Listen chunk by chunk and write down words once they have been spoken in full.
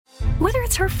Whether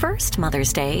it's her first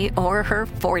Mother's Day or her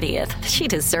 40th, she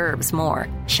deserves more.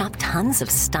 Shop tons of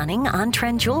stunning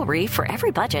on-trend jewelry for every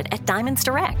budget at Diamonds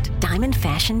Direct. Diamond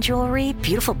fashion jewelry,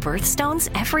 beautiful birthstones,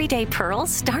 everyday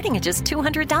pearls starting at just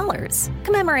 $200.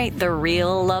 Commemorate the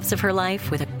real loves of her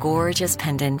life with a gorgeous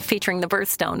pendant featuring the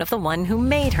birthstone of the one who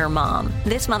made her mom.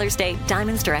 This Mother's Day,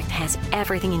 Diamonds Direct has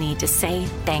everything you need to say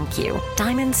thank you.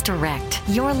 Diamonds Direct.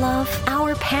 Your love,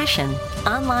 our passion.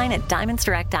 Online at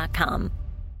diamondsdirect.com.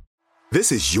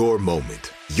 This is your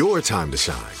moment, your time to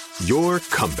shine, your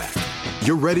comeback.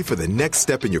 You're ready for the next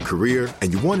step in your career,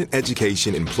 and you want an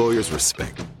education employers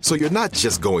respect. So you're not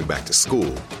just going back to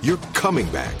school, you're coming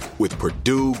back with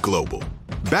Purdue Global.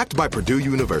 Backed by Purdue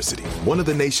University, one of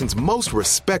the nation's most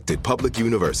respected public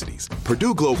universities,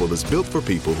 Purdue Global is built for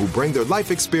people who bring their life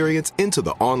experience into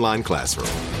the online classroom.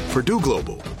 Purdue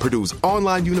Global, Purdue's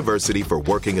online university for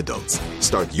working adults.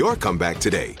 Start your comeback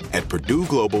today at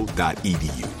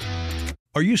purdueglobal.edu.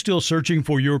 Are you still searching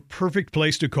for your perfect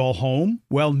place to call home?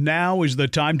 Well, now is the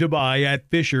time to buy at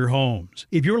Fisher Homes.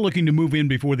 If you're looking to move in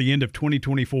before the end of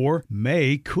 2024,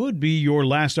 May could be your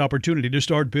last opportunity to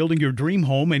start building your dream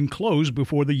home and close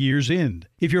before the year's end.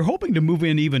 If you're hoping to move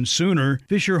in even sooner,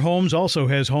 Fisher Homes also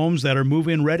has homes that are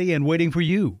move-in ready and waiting for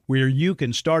you, where you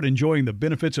can start enjoying the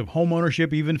benefits of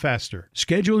homeownership even faster.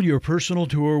 Schedule your personal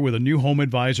tour with a new home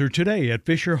advisor today at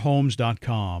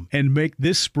FisherHomes.com and make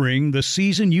this spring the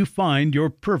season you find your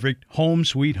perfect home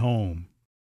sweet home.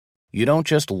 You don't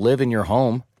just live in your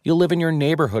home, you live in your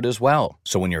neighborhood as well.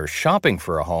 So when you're shopping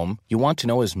for a home, you want to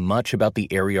know as much about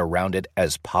the area around it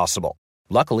as possible.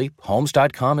 Luckily,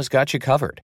 Homes.com has got you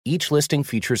covered. Each listing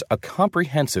features a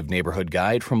comprehensive neighborhood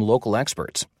guide from local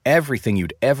experts. Everything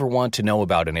you'd ever want to know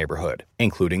about a neighborhood,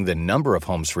 including the number of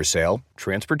homes for sale,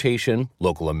 transportation,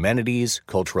 local amenities,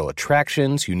 cultural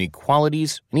attractions, unique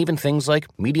qualities, and even things like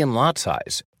median lot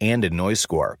size and a noise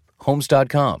score.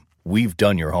 Homes.com. We've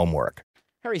done your homework.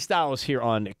 Harry Styles here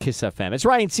on Kiss FM. It's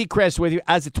Ryan Seacrest with you,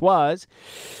 as it was.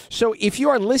 So if you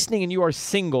are listening and you are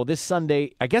single this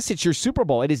Sunday, I guess it's your Super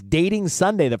Bowl. It is Dating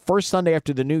Sunday, the first Sunday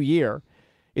after the new year.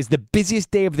 Is the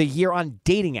busiest day of the year on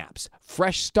dating apps.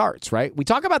 Fresh starts, right? We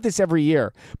talk about this every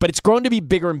year, but it's grown to be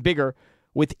bigger and bigger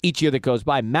with each year that goes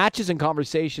by. Matches and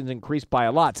conversations increased by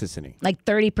a lot, Sissany. Like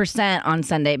 30% on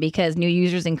Sunday because new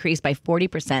users increased by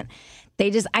 40%.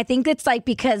 I think it's like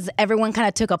because everyone kind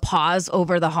of took a pause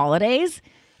over the holidays.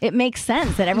 It makes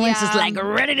sense that everyone's just like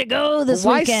ready to go this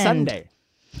weekend. Why Sunday?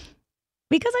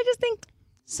 Because I just think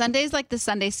Sunday's like the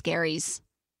Sunday scaries.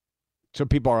 So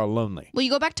people are lonely. Well, you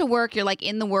go back to work, you're like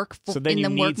in the work So then in you the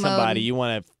need work somebody.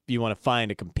 mode. You want to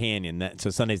find a companion. So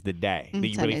Sunday's the day that you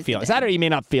really Sunday's feel the it. day. Saturday you may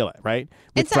not feel it, right?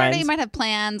 With And Saturday you friends. might have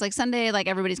plans. Like Sunday, like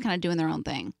everybody's kind of doing their own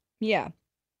thing. Yeah.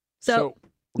 So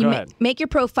you go ahead. make your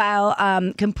profile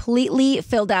completely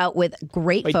filled out with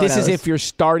great Wait, photos. this is if you're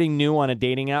starting new on a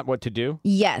dating app, what to do?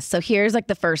 Yes. So here's like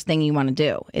the first thing you want to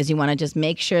do is you want to just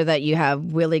make sure that you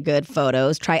have really good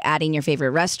photos. Try adding your favorite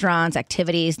restaurants,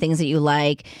 activities, things that you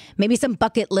like, maybe some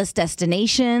bucket list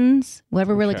destinations,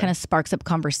 whatever really kind of sparks up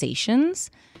conversations.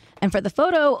 And for the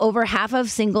photo, over half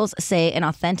of singles say an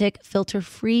authentic,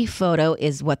 filter-free photo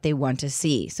is what they want to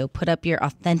see. So put up your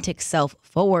authentic self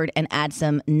forward and add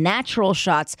some natural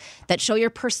shots that show your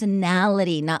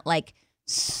personality, not like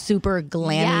super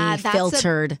glammy,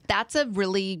 filtered. That's a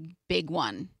really big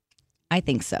one. I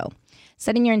think so.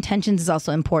 Setting your intentions is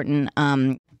also important.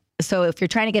 So if you're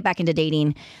trying to get back into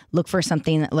dating, look for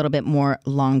something a little bit more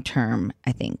long-term,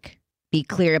 I think. Be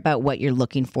clear about what you're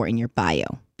looking for in your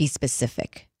bio. Be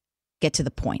specific. Get to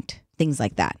the point. Things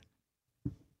like that.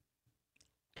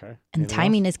 Okay. And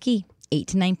timing is key. 8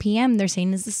 to 9 p.m. they're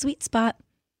saying is the sweet spot.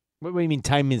 What do you mean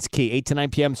timing is key? 8 to 9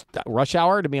 p.m. rush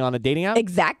hour to be on a dating app?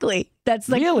 Exactly. That's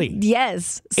like Really?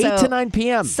 Yes. 8 to 9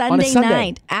 p.m. on a Sunday Sunday.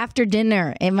 night after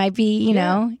dinner. It might be, you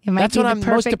know, it might That's be when the I'm most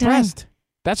perfect depressed. time.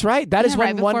 That's right. That is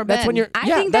right when before that's when bed. you're I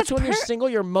think that's that's when you're single,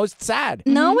 you're most sad.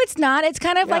 No, it's not. It's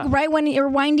kind of Yeah. like right when you're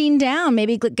winding down.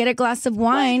 Maybe get a glass of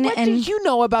wine. What and do you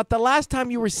know about the last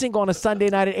time you were single on a Sunday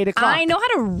night at 8 o'clock? I know how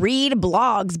to read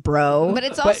blogs, bro. But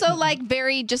it's also like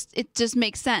it just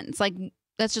makes sense. Like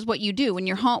that's just what you do when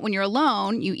you're home, when you're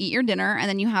alone. You eat your dinner and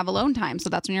then you have alone time. So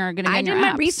that's when you're going to. I did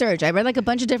my research. I read like a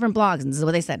bunch of different blogs, and this is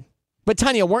what they said. But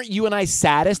Tanya, weren't you and I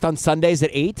saddest on Sundays at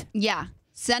 8? Yeah,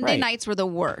 Sunday Right. nights were the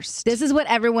worst. This is what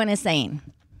everyone is saying.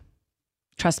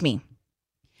 Trust me.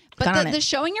 Count on But it. the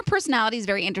showing your personality is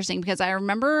very interesting because I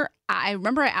remember I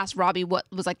asked Robbie what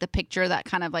was like the picture that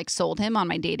kind of like sold him on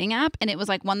my dating app, and it was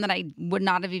like one that I would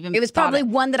not have even. It was thought probably of.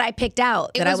 one that I picked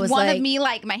out. It that was, I was one like, of me,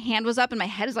 like my hand was up and my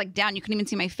head is like down. You couldn't even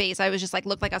see my face. I was just like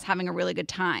looked like I was having a really good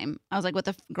time. I was like with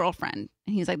a girlfriend,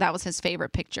 and he's like that was his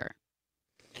favorite picture.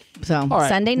 So right.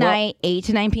 Sunday Well- night, 8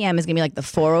 to 9 p.m. is going to be like the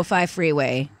 405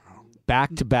 freeway.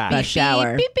 Back to back. Rush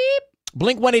hour. Beep, beep.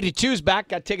 Blink 182 is back.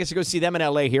 Got tickets to go see them in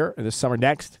LA here this summer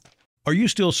next. Are you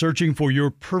still searching for your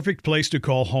perfect place to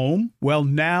call home? Well,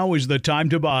 now is the time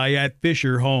to buy at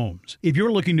Fisher Homes. If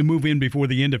you're looking to move in before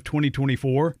the end of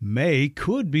 2024, May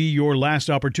could be your last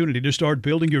opportunity to start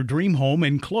building your dream home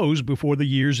and close before the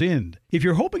year's end. If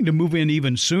you're hoping to move in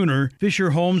even sooner,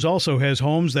 Fisher Homes also has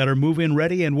homes that are move-in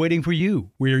ready and waiting for you,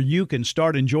 where you can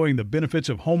start enjoying the benefits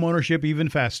of homeownership even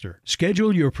faster.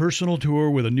 Schedule your personal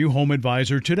tour with a new home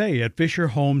advisor today at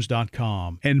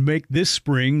FisherHomes.com and make this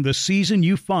spring the season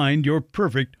you find your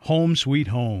perfect home sweet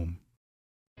home.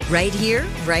 Right here,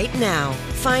 right now.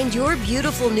 Find your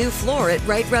beautiful new floor at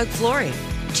Right Rug Flooring.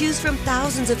 Choose from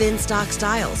thousands of in-stock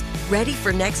styles, ready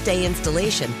for next day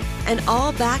installation, and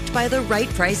all backed by the right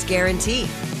price guarantee.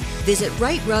 Visit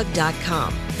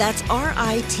rightrug.com. That's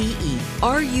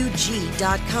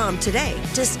RITERUG.com today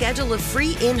to schedule a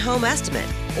free in-home estimate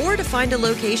or to find a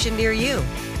location near you.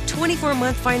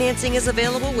 24-month financing is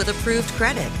available with approved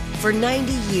credit. For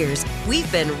 90 years, we've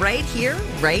been right here,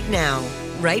 right now.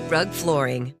 Right Rug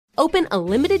Flooring. Open a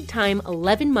limited-time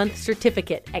 11-month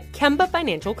certificate at Kemba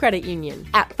Financial Credit Union.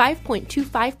 At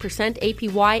 5.25%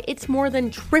 APY, it's more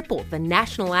than triple the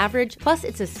national average, plus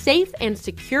it's a safe and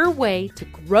secure way to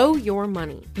grow your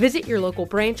money. Visit your local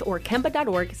branch or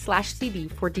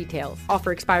kemba.org/cb for details.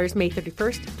 Offer expires May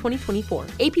 31st, 2024.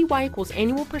 APY equals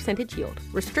annual percentage yield.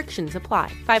 Restrictions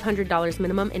apply. $500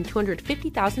 minimum and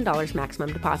 $250,000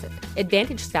 maximum deposit.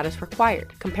 Advantage status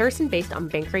required. Comparison based on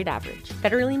bank rate average.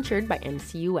 Federally insured by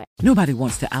NCUA. Nobody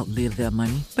wants to outlive their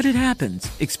money, but it happens,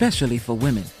 especially for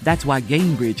women. That's why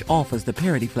Gainbridge offers the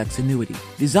Parity Flex annuity,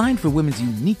 designed for women's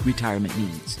unique retirement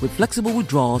needs, with flexible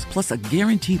withdrawals plus a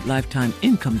guaranteed lifetime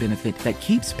income benefit that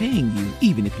keeps paying you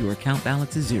even if your account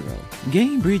balance is zero.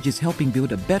 Gainbridge is helping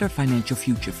build a better financial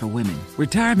future for women.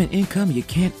 Retirement income you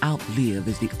can't outlive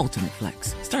is the ultimate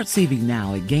flex. Start saving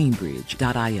now at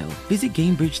Gainbridge.io. Visit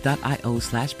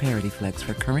Gainbridge.io/ParityFlex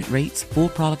for current rates, full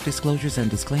product disclosures and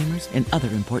disclaimers, and other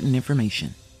important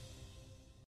information.